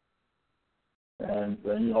 and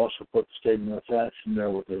then you also put the statement of facts in there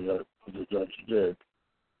what the judge did,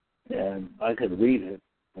 and I could read it.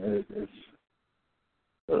 It's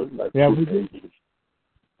like 2 pages.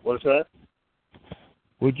 What's that?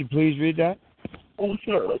 Would you please read that? Oh,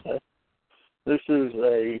 sure. Okay. This is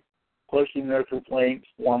a questionnaire complaint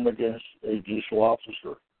form against a judicial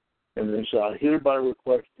officer. And it's hereby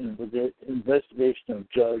request investigation of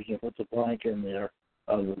judge, and put the blank in there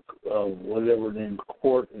of whatever name,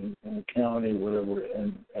 court and county, whatever,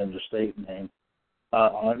 and the state name.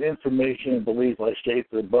 On information and belief, I state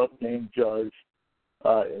the above named judge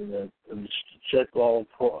and check all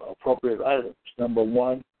appropriate items. Number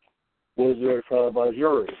 1, was there a trial by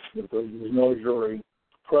jury? If there's no jury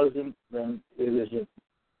present, then it is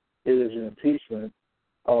an impeachment.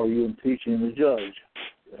 How are you impeaching the judge?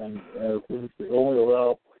 And the only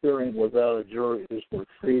allowed hearing without a jury is for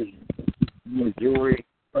treason. The jury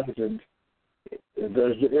present,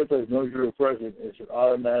 if there's no jury present, it's an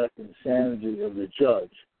automatic insanity of the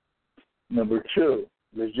judge. Number 2,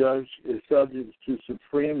 the judge is subject to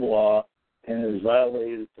supreme law and has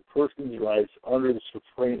violated the person's rights under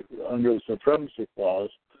the Supremacy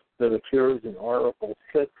Clause that appears in Article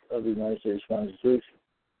 6 of the United States Constitution.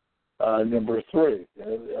 Number 3,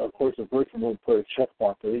 of course, the person will put a check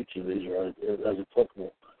mark to each of these as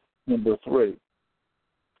applicable. Number 3,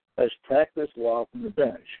 has practiced law from the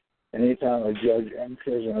bench. Anytime a judge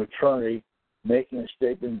enters an attorney making a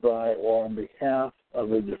statement by or on behalf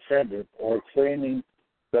of a defendant or claiming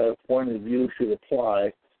that a point of view should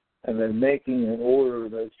apply, and then making an order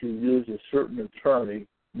that you use a certain attorney,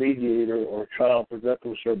 mediator, or child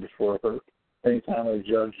protective service worker, anytime a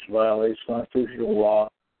judge violates constitutional law,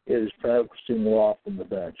 it is practicing law from the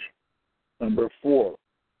bench. Number 4,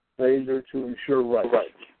 failure to ensure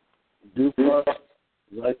rights. Due process,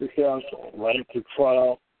 right to counsel, right to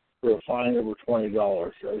trial for a fine over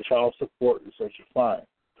 $20. Child support is such a fine.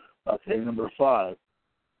 Okay, number 5,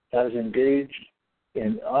 has engaged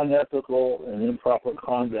in unethical and improper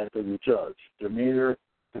conduct of the judge. Demeanor,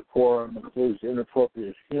 decorum includes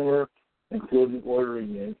inappropriate humor, including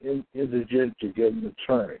ordering an indigent to get an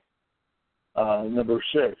attorney. Number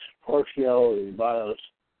 6, partiality, bias,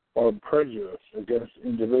 or prejudice against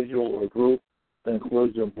individual or group that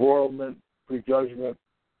includes embroilment, prejudgment,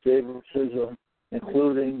 favoritism,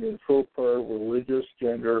 including in full per religious,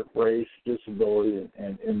 gender, race, disability,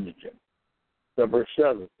 and indigent. Number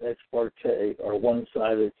 7, ex parte, or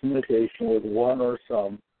one-sided communication with one or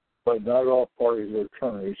some, but not all parties or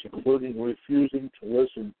attorneys, including refusing to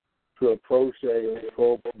listen to a pro se or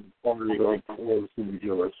pro party or the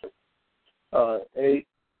jurist. 8,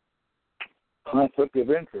 conflict of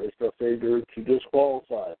interest or failure to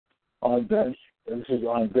disqualify on bench. This is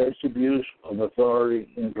on bench abuse of authority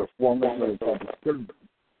in performance of the public servant.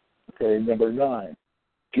 Okay, number 9,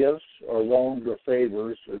 gifts or loans or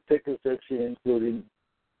favors or ticket fixing, including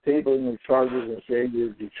tabling of charges and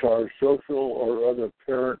failure to charge social or other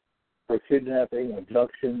parent for kidnapping,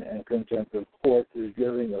 abduction, and contempt of court is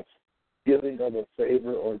giving of a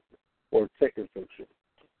favor or ticket fixing.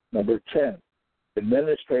 Number 10,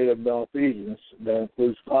 administrative malfeasance that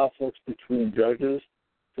includes conflicts between judges,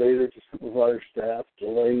 failure to supervise staff,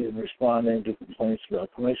 delay in responding to complaints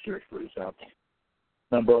about commissioners, for example.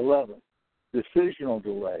 Number 11, decisional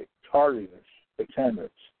delay, tardiness,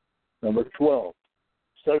 attendance. Number 12,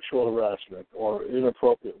 sexual harassment or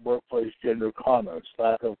inappropriate workplace gender comments,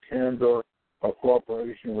 lack of candor or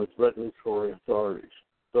cooperation with regulatory authorities.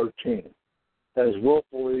 13. Has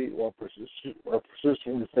willfully or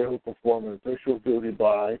persistently failed to perform an official duty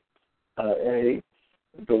by A.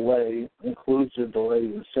 Delay includes a delay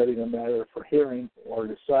in setting a matter for hearing or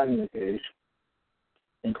deciding the case,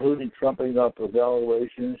 including trumping up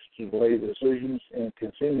evaluations to delay decisions and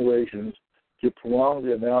continuations to prolong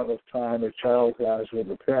the amount of time a child has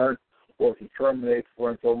with a parent or to terminate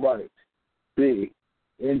parental rights. B.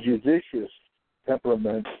 Injudicious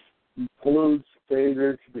temperament includes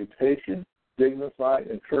failure to be patient, dignified,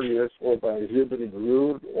 and courteous, or by exhibiting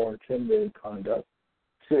rude or intimidating conduct.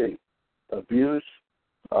 C. Abuse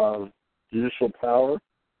of judicial power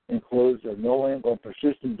includes a knowing or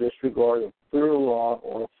persistent disregard of clear law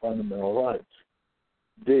or fundamental rights.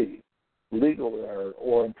 D. Legal error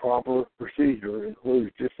or improper procedure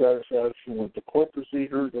includes dissatisfaction with the court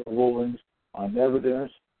procedures or rulings on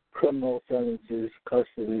evidence, criminal sentences,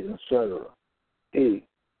 custody, etc. E.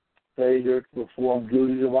 Failure to perform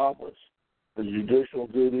duties of office, the judicial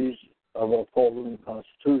duties of upholding the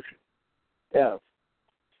Constitution. F.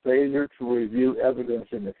 Failure to review evidence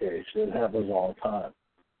in the case. It happens all the time.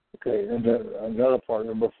 Okay, and then another part,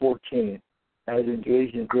 number 14, has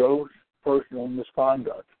engaged in gross personal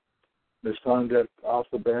misconduct. Misconduct off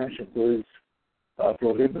the bench includes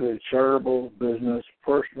prohibited charitable, business,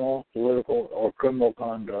 personal, political, or criminal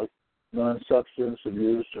conduct, non-substance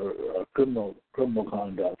abuse, or criminal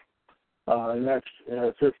conduct. Next,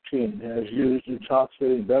 15, has used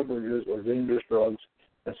intoxicating beverages or dangerous drugs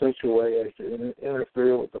in such a way as to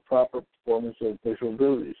interfere with the proper performance of official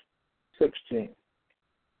duties. 16,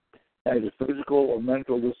 has a physical or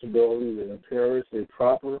mental disability that impairs the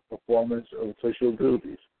proper performance of official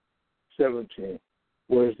duties. 17,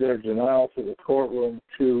 was there denial to the courtroom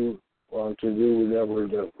to do whatever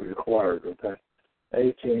that was required. Okay.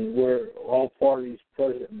 18, were all parties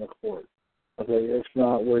present in the court. Okay. If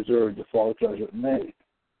not, was there a default judgment made?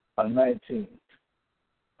 19,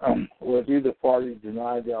 was either party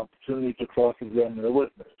denied the opportunity to cross-examine a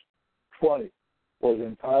witness? 20, was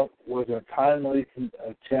a timely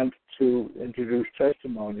attempt to introduce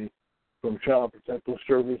testimony from Child Protective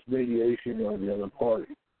Service, mediation, or the other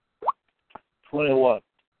party? 21,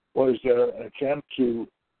 was there an attempt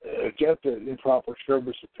at improper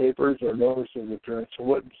service of papers or notice of appearance of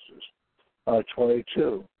witnesses?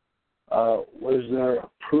 22, was there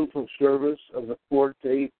proof of service of the court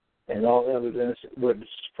date and all evidence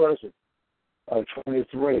witnesses present?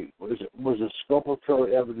 23, was the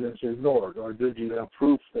exculpatory evidence ignored, or did you have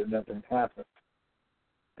proof that nothing happened?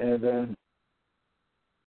 And then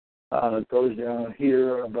it goes down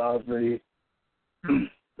here about the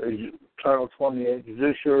Title 28,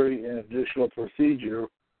 Judiciary and Judicial Procedure,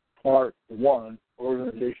 Part 1,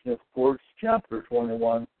 Organization of Courts, Chapter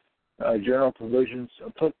 21, General Provisions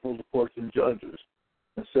applicable to courts and judges.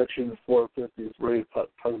 In Section 453,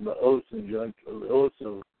 talking about oaths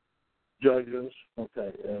of judges.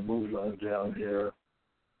 Okay, and moves on down here.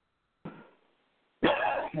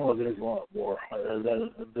 Well, there's a lot more.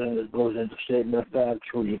 Then it goes into statement of facts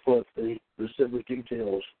where you put the specific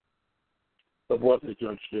details of what the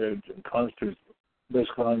judge did and constitutes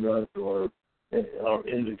misconduct or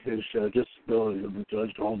indicates disability of the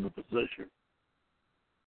judge to hold the position.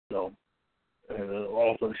 So, and it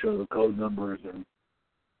also shows the code numbers and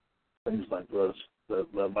things like this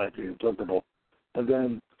that might be applicable. And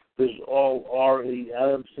then there's all R.E.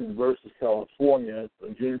 Adamson versus California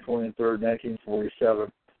on June 23,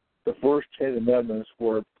 1947. The first 10 amendments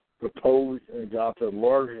were proposed and adopted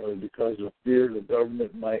largely because of fear the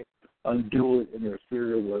government might unduly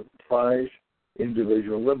interfere with prized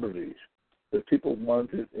individual liberties. The people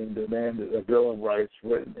wanted and demanded a Bill of Rights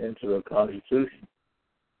written into the Constitution.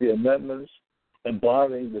 The amendments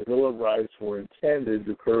embodying the Bill of Rights were intended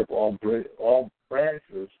to curb all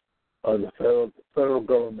branches of the federal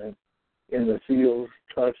government in the fields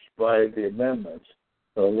touched by the amendments,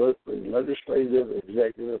 the legislative,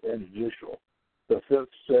 executive, and judicial. The 5th,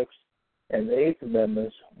 6th, and 8th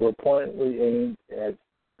amendments were pointedly aimed at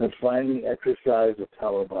confining exercise of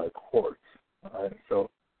power by courts. All right, so,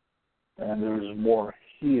 and there's more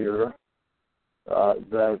here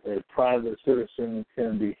that a private citizen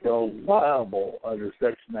can be held liable under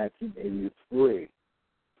Section 1983.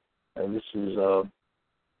 And this is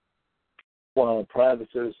while a private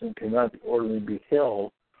citizen cannot ordinarily be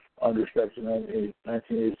held under Section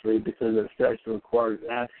 1983 because the statute requires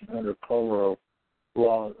action under color of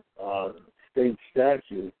law, state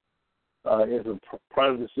statute. If a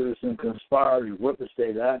private citizen conspires with the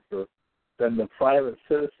state actor, then the private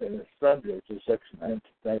citizen is subject to Section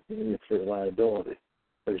 1983 liability.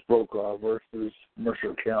 as Brokaw versus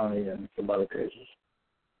Mercer County and some other cases.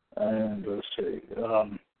 And let's see,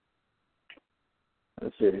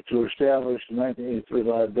 to establish 1983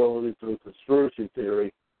 liability through conspiracy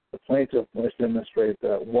theory, the plaintiff must demonstrate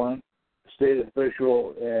that, one, state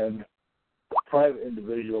official and private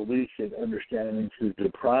individual reached an understanding to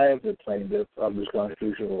deprive the plaintiff of his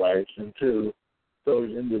constitutional rights, and two,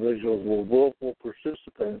 those individuals were willful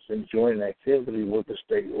participants in joint activity with the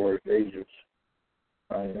state or its agents.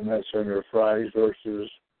 Right, and that's under Fries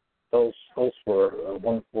versus Elsewhere,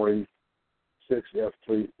 146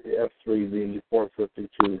 F3D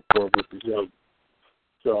 452 457.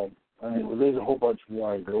 So, I mean, there's a whole bunch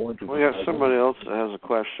more I go into. We have somebody else that has a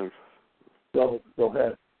question. Go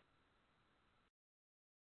ahead.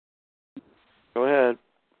 Go ahead.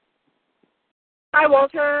 Hi,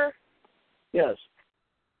 Walter. Yes.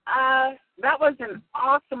 That was an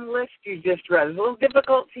awesome list you just read. It's a little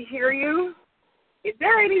difficult to hear you. Is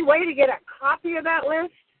there any way to get a copy of that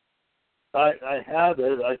list? I have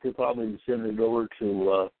it. I could probably send it over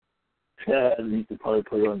to Chad, and he could probably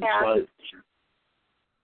put it on the site.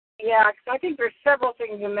 Yeah, because I think there's several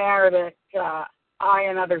things in there that I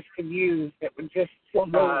and others could use that would just...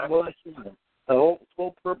 The whole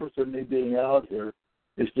purpose of me being out here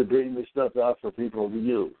is to bring this stuff out for people to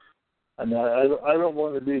use. And I don't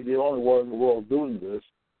want to be the only one in the world doing this.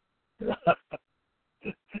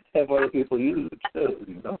 Have other people use it too,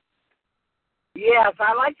 you know? Yes,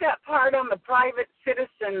 I like that part on the private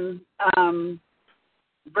citizen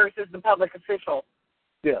versus the public official.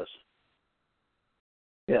 Yes.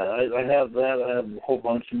 Yeah, I have that. I have a whole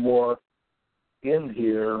bunch more in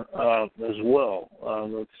here as well.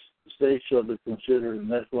 The state shall be considered, the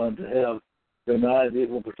next one, to have denied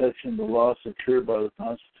equal protection of the law secured by the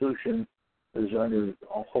Constitution. There's under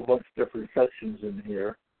a whole bunch of different sections in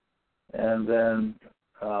here. And then,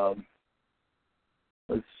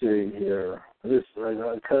 let's see here.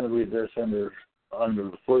 I kind of read this under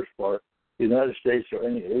the first part. The United States or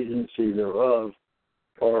any agency thereof,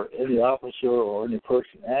 or any officer or any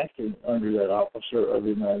person acting under that officer of the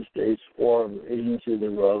United States or of the agency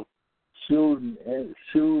thereof, sued in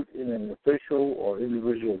an official or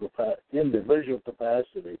individual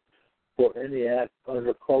capacity for any act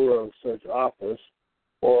under color of such office,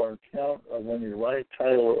 or on account of any right,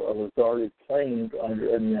 title, or authority claimed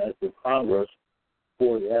under any act of Congress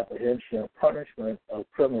for the apprehension or punishment of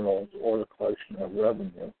criminals or the collection of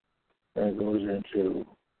revenue. And it goes into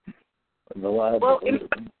the liability. Well,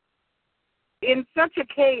 in such a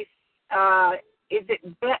case, is it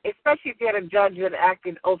especially if you had a judge that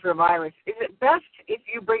acted ultra-virus, is it best if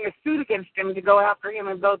you bring a suit against him to go after him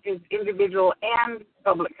in both his individual and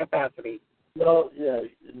public capacity? Well, yeah,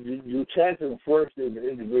 you attack him first in the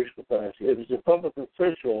individual capacity. If it's a public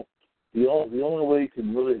official, the only way you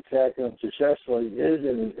can really attack him successfully is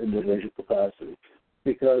in an individual capacity.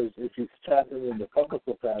 Because if you attack him in the public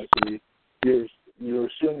capacity, you're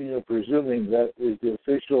assuming or presuming that is the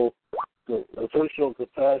official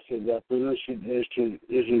capacity of that position is to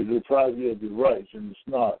deprive you of your rights, and it's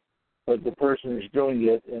not. But the person is doing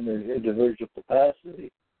it in an individual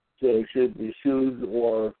capacity, so it should be sued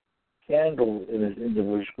or handled in an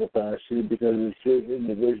individual capacity because it's his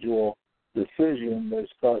individual decision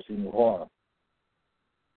that's causing the harm.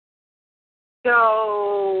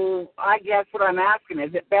 So I guess what I'm asking,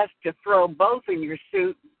 is it best to throw both in your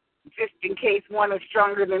suit just in case one is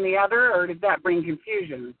stronger than the other, or does that bring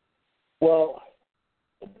confusion? Well,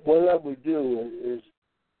 what I would do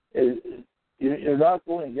is you're not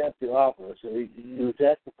going against the office. You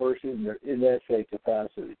attack the person in that same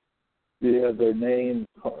capacity. You have their name,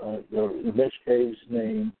 in this case,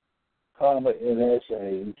 name, comma,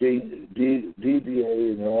 NSA,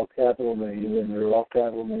 DBA, and they're all capital name, and they're all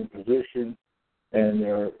capital name position, and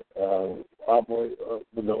they're operate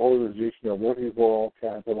with the organization they're working for, all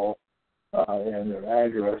capital, and their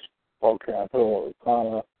address, all capital,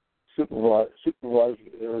 comma, supervisor,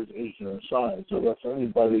 errors, agent, and sign. So that's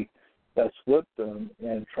anybody that's with them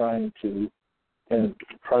and trying to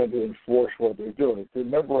enforce what they're doing.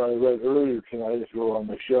 Remember, I read earlier tonight, as you were on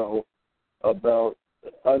the show, about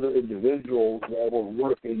other individuals that were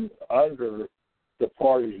working under the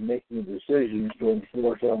parties making decisions to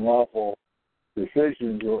enforce unlawful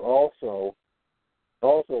decisions are also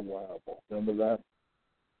liable. Remember that?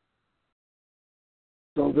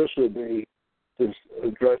 So this would be to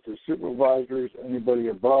address the supervisors, anybody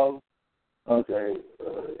above,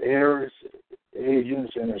 heirs,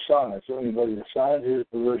 agents, and assigned. So anybody assigned his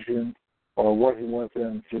position or working with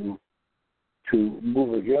them to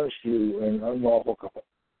move against you in unlawful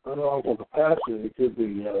capacity could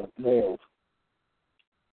be nailed.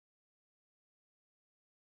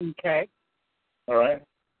 Okay. All right.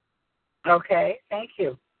 Okay, thank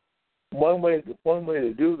you. One way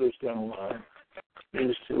to do this kind of line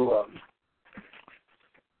is to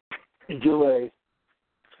do a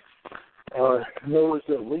notice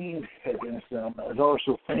a lien against them, and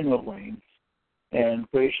also payment lien, and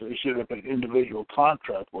basically set up an individual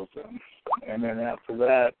contract with them. And then after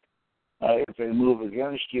that, if they move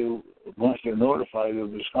against you, once they're notified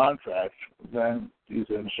of this contract, then you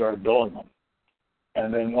can start billing them.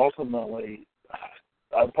 And then ultimately,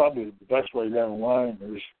 probably the best way down the line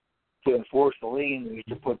is to enforce the lien is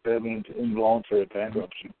to put them into involuntary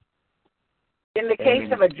bankruptcy. In the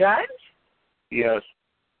case of a judge? Yes.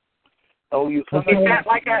 Oh, you come. Is that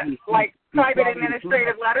like private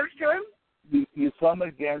administrative letters to him? You come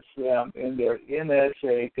against them in their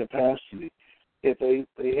NSA capacity. If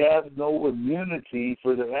they have no immunity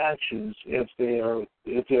for their actions, if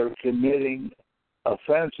they're committing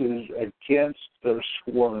offenses against their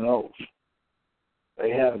sworn oath, they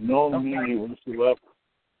have no immunity whatsoever.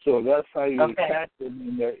 So that's how you attack them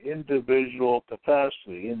in their individual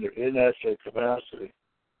capacity, in their NSA capacity.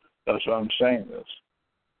 That's why I'm saying this.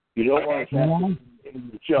 You don't want to attack them in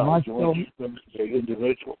the judge. You want to keep them as an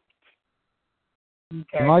individual.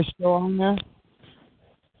 Okay. Am I still on there?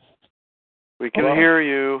 We can hear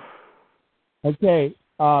you. Okay,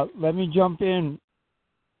 let me jump in.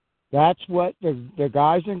 That's what the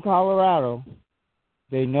guys in Colorado,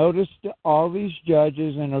 they noticed all these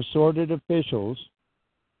judges and assorted officials,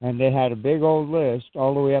 and they had a big old list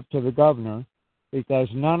all the way up to the governor, because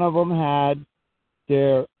none of them had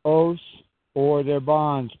their oaths or their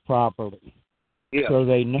bonds properly. Yeah. So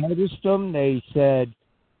they noticed them. They said,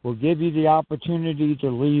 we'll give you the opportunity to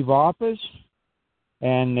leave office.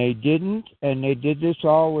 And they didn't. And they did this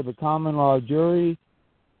all with a common law jury.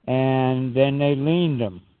 And then they liened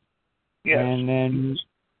them. Yes. And then,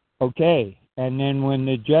 and then when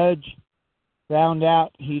the judge found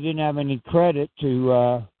out he didn't have any credit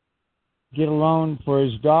to get a loan for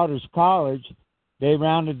his daughter's college, they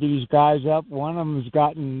rounded these guys up. One of them has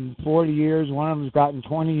gotten 40 years. One of them has gotten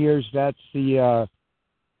 20 years. That's the,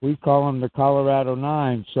 we call them the Colorado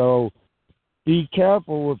Nine. So be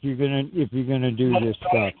careful if you're gonna do this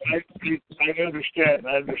stuff. I understand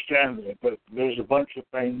that, but there's a bunch of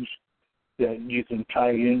things that you can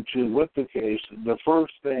tie into with the case. The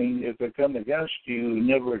first thing, if they come against you,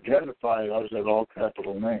 never identify us at all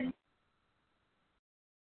capital name.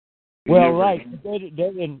 Well, right. They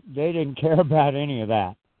didn't care about any of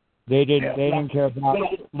that. They didn't care about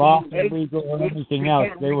law, legal, or anything else.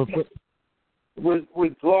 They were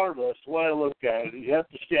regardless, the way I look at it, you have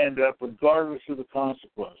to stand up regardless of the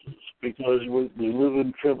consequences, because we live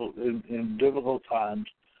in difficult times.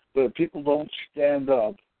 But if people don't stand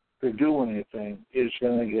up to do anything, it's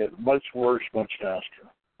going to get much worse, much faster.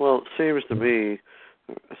 Well, it seems to me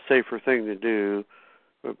a safer thing to do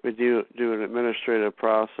would be do an administrative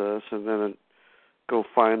process and then go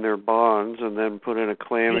find their bonds and then put in a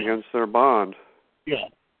claim against their bond. Yeah.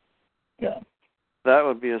 That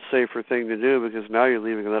would be a safer thing to do, because now you're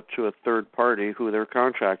leaving it up to a third party who they're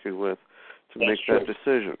contracted with to make that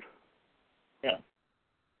decision. Yeah.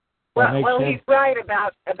 Well, he's right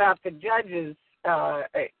about the judges.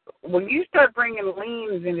 When you start bringing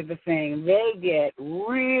liens into the thing, they get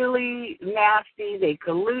really nasty. They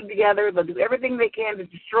collude together. They'll do everything they can to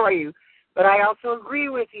destroy you. But I also agree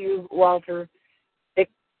with you, Walter, that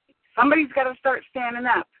somebody's got to start standing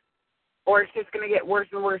up, or it's just going to get worse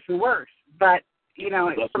and worse and worse. But,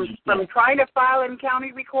 from trying to file in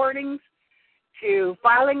county recordings to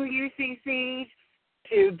filing the UCCs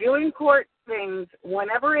to doing court things,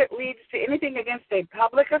 whenever it leads to anything against a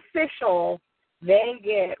public official, they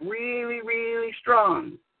get really, really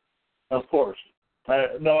strong. Of course.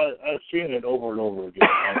 I've seen it over and over again.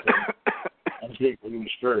 I'm taking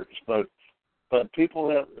skirts, but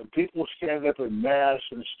people stand up en masse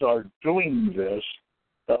and start doing this.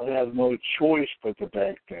 They'll have no choice but to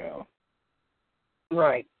back down.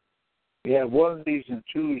 Right. Yeah, one of these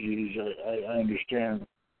enthusiasts, I understand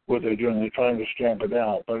what they're doing. They're trying to stamp it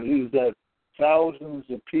out. But you've got thousands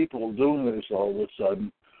of people doing this all of a sudden.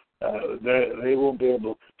 They won't be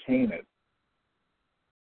able to contain it.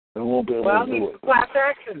 They won't be able to do it. Class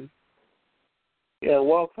action. Yeah,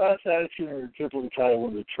 well, class action are typically tied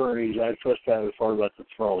with attorneys. I trust that as far as I can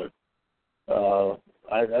throw it.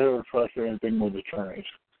 I never trust anything with attorneys.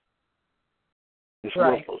 It's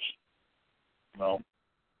worthless. No.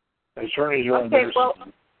 Attorneys are okay, well,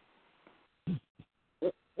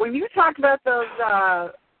 when you talk about those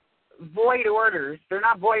void orders, they're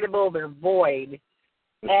not voidable, they're void.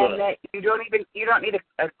 And that you don't need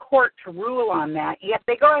a court to rule on that. Yet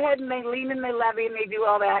they go ahead and they lien and they levy and they do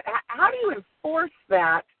all that. How do you enforce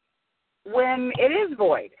that when it is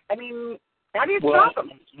void? I mean, how do you stop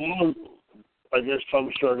them? Well, I guess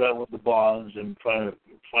folks started out with the bonds and trying to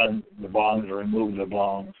find the bonds or remove the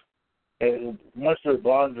bonds. And once their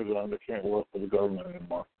bonds are gone, they can't work for the government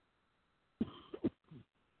anymore.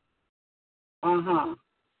 Uh-huh.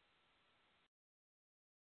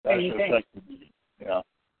 That's effective. Yeah.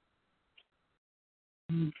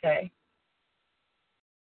 Okay.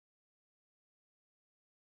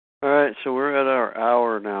 All right, so we're at our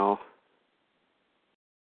hour now.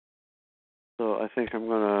 So I think I'm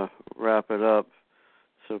going to wrap it up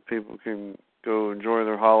so people can go enjoy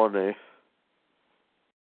their holiday.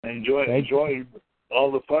 Enjoy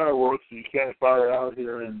all the fireworks you can't fire out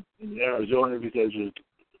here in Arizona because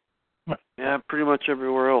of... Yeah, pretty much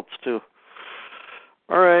everywhere else, too.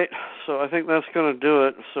 All right, so I think that's going to do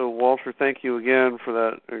it. So, Walter, thank you again for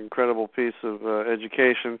that incredible piece of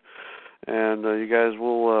education. And you guys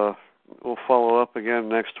will follow up again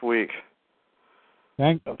next week.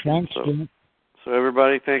 Thanks, So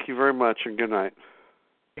everybody, thank you very much, and good night.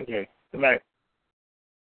 Okay, good night.